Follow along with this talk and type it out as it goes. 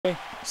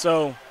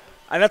So,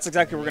 and that's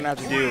exactly what we're going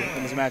to have to do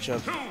in this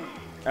matchup.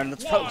 And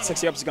that's probably what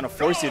 60 Ups is going to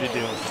force you to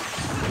do.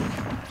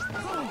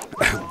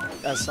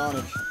 As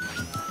Sonic.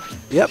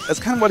 Yep, that's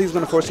kind of what he's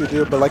going to force you to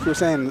do. But like you were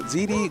saying,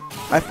 ZD,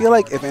 I feel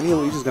like if any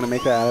Luigi is going to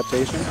make that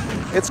adaptation,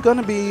 it's going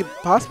to be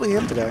possibly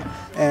him today.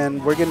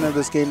 And we're getting into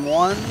this game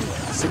 1,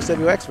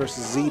 6WX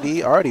versus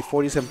ZD, already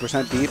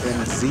 47% deep,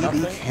 and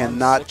ZD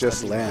cannot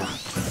just land.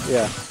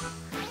 Yeah.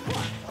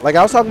 Like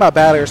I was talking about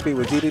bad airspeed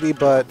with ZDD,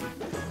 but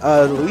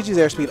Luigi's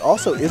airspeed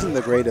also isn't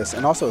the greatest,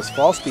 and also his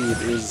fall speed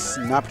is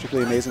not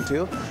particularly amazing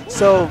too.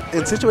 So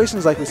in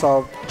situations like we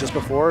saw just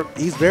before,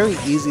 he's very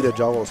easy to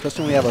juggle,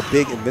 especially when we have a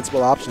big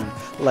invincible option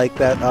like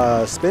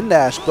that spin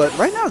dash. But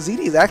right now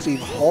ZD's actually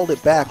hauled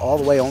it back all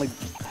the way, only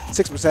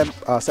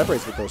 6%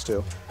 separates with those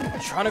two.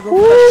 Trying to go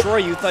for that Troy,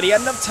 you thought he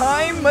had enough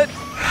time, but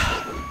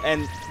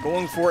and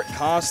going for it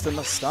cost him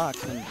a stock.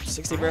 And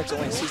 60 barracks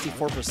only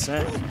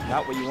 64%,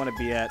 not what you want to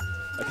be at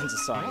against a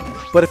Sonic.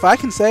 But if I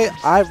can say,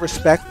 I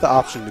respect the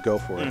option to go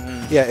for it.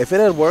 Yeah, if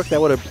it had worked,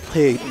 that would have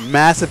paid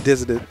massive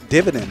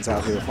dividends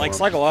out here. Like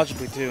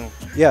psychologically too.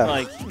 Yeah.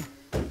 Like.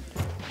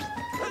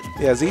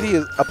 Yeah, ZD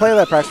is a player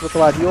that I practice with a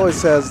lot. He always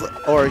says,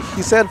 or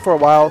he said for a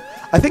while,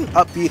 I think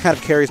up B kind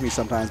of carries me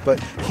sometimes, but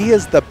he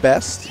is the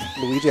best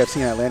Luigi I've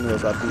seen at landing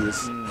those up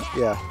Bs.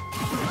 Yeah.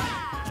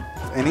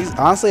 And he's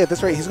honestly at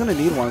this rate, he's going to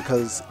need one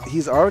because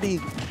he's already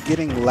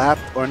getting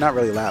lapped, or not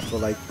really lapped, but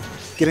like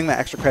getting that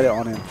extra credit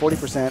on him,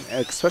 40%,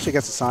 especially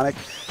against the Sonic.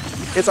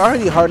 It's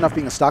already hard enough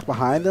being a stock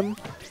behind him,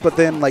 but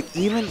then like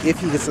even if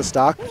he gets the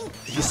stock,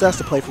 he still has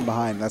to play from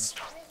behind. That's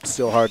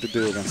still hard to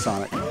do against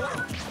Sonic.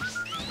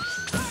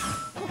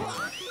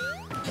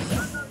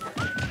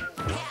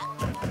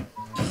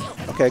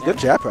 Okay, good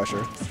jab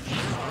pressure.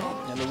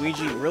 And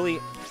Luigi really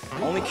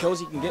only kills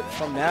he can get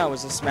from now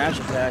is the smash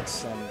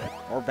attacks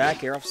or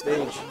back air off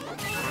stage.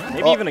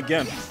 Maybe even a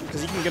Gimp,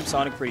 because he can Gimp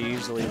Sonic pretty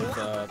easily with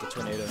the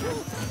Tornado.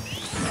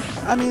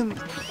 I mean,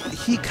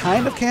 he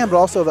kind of can, but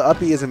also the up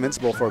B is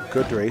invincible for a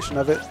good duration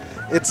of it.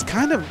 It's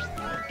kind of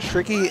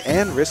tricky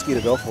and risky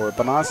to go for it,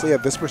 but honestly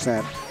at this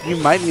percent, you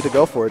might need to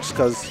go for it just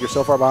because you're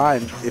so far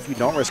behind. If you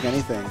don't risk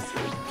anything,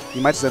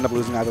 you might just end up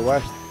losing either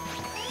way.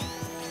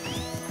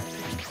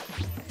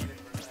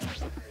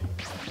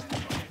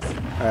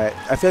 Alright,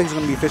 I feel like he's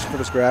going to be fishing for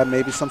this grab,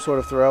 maybe some sort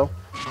of throw.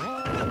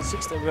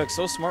 6WX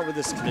so smart with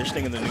this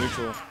conditioning in the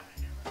neutral.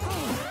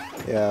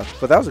 Yeah,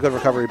 but that was a good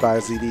recovery by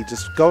ZD.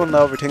 Just going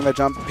over, taking that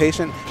jump,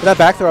 patient. But that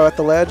back throw at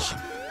the ledge.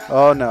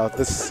 Oh no,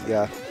 this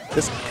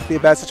could be a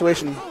bad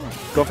situation.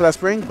 Go for that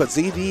spring, but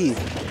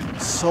ZD,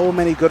 so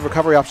many good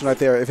recovery options right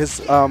there. If his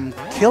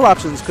kill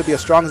options could be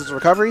as strong as his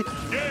recovery,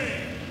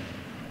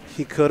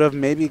 he could have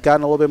maybe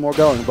gotten a little bit more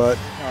going, but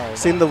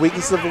seeing the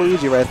weakness of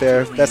Luigi right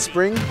there, that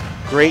spring,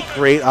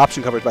 great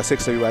option coverage by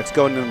 6WX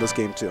going into this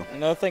game too.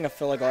 Another thing I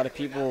feel like a lot of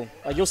people,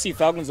 like you'll see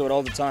Falcons do it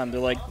all the time, they're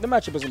like, the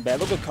matchup isn't bad,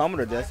 they'll go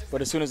Commodore Death,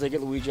 but as soon as they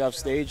get Luigi off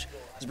stage,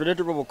 his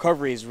predictable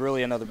recovery is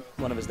really another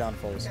one of his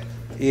downfalls.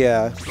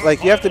 Yeah,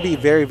 like you have to be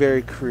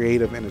very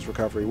creative in his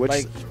recovery, which,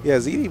 like, yeah,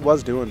 ZD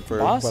was doing for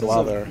quite a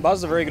while there. Boss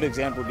is a very good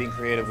example of being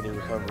creative with your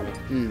recovery.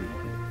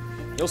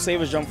 He'll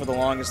save his jump for the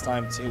longest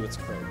time too, it's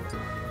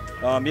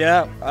incredible.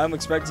 Yeah, I'm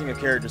expecting a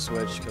character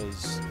switch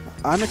because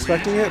I'm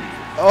expecting it.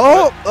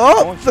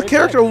 Oh, the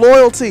character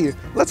loyalty.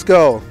 Let's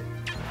go.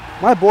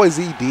 My boy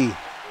ZD.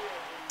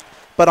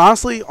 But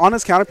honestly, on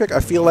his counter pick,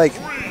 I feel like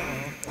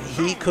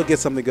he could get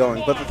something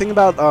going. But the thing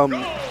about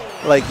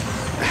like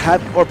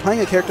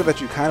playing a character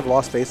that you kind of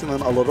lost faith in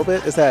them a little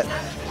bit is that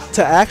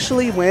to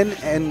actually win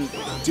and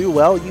do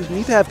well, you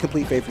need to have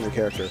complete faith in your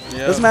character. It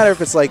doesn't matter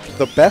if it's like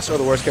the best or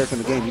the worst character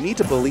in the game. You need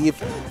to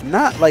believe,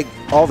 not like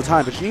all the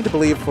time, but you need to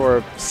believe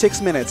for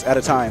 6 minutes at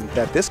a time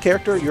that this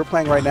character you're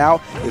playing right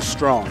now is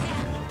strong.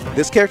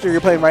 This character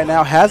you're playing right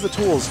now has the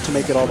tools to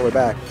make it all the way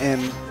back.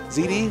 And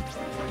ZD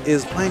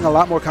is playing a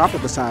lot more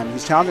confident this time.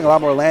 He's challenging a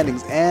lot more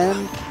landings,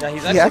 and yeah,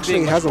 he's he actually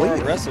being has a lead.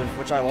 Aggressive,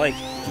 which I like.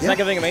 He's not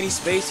giving him any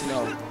space,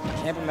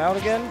 camp him out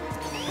again.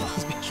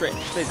 He's being straight.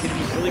 He's getting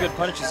these really good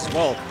punishes as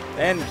well,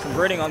 and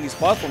converting on these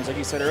platforms, like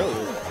you said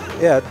earlier.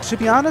 Yeah, to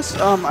be honest,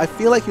 I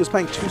feel like he was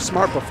playing too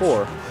smart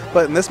before,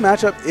 but in this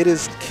matchup, it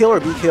is kill or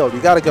be killed.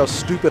 You got to go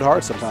stupid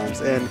hard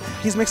sometimes, and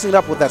he's mixing it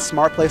up with that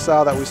smart play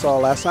style that we saw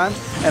last time,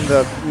 and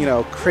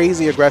the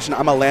crazy aggression.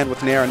 I'm gonna land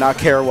with Nair and not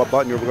care what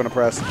button you're going to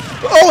press.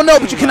 Oh no,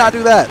 but you cannot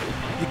do that.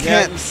 You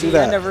can't do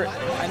that.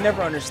 I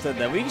never understood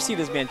that. We can see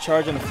this man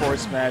charging the forward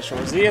smash or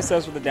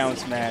ZSS with a down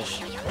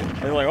smash. And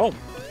they're like, oh,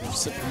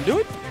 you can do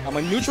it? I'm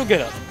a neutral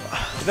get up.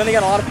 But then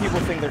again, a lot of people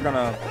think they're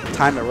gonna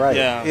time it right.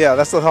 Yeah,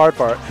 that's the hard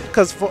part.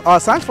 Because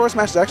Sonic's forward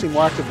smash is actually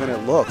more active than it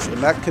looks, and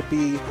that could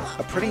be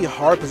a pretty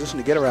hard position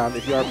to get around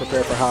if you aren't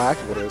prepared for how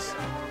active it is.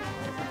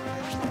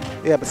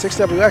 Yeah, but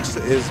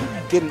 6WX is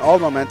getting all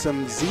the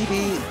momentum.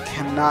 ZD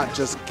cannot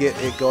just get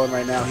it going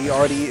right now. He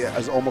already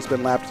has almost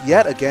been lapped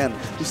yet again.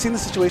 We've seen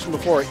this situation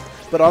before,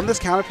 but on this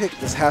counter pick,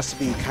 this has to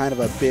be kind of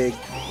a big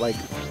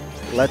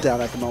letdown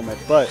at the moment.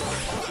 But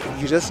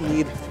you just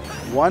need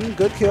one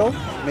good kill,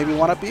 maybe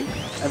one up B,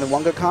 and then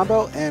one good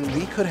combo, and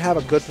we could have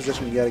a good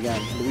position yet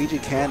again. Luigi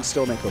can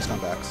still make those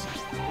comebacks.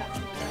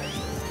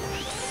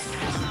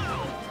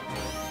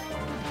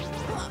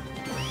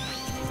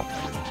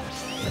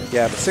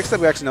 Yeah, but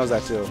 6WX knows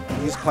that too.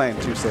 He's playing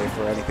too safe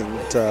for anything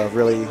to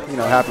really,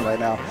 happen right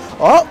now.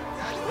 Oh,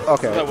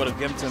 okay. That would have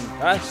gimped him.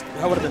 That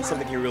would have been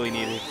something he really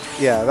needed.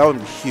 Yeah, that would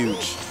have been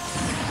huge.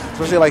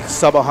 Especially like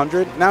sub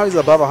 100. Now he's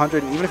above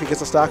 100, and even if he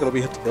gets a stock, it'll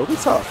be tough.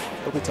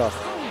 It'll be tough.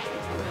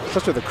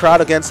 Especially with the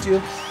crowd against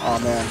you. Oh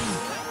man.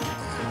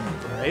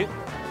 Right.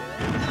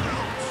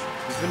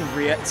 He's been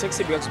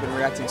 6WX has been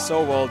reacting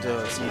so well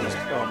to CD's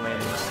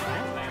landings.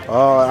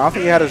 Oh, I don't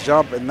think he had his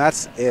jump, and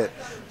that's it.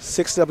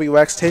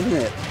 6WX taking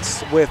it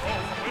with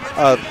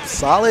a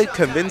solid,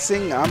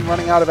 convincing. I'm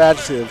running out of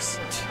adjectives.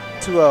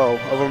 2-0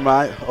 over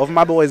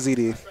my boy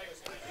ZD.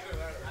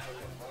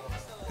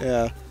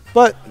 Yeah,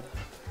 but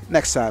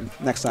next time.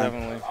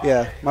 Definitely.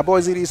 Yeah, my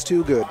boy ZD's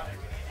too good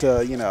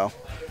to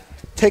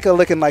take a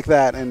licking like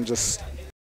that and just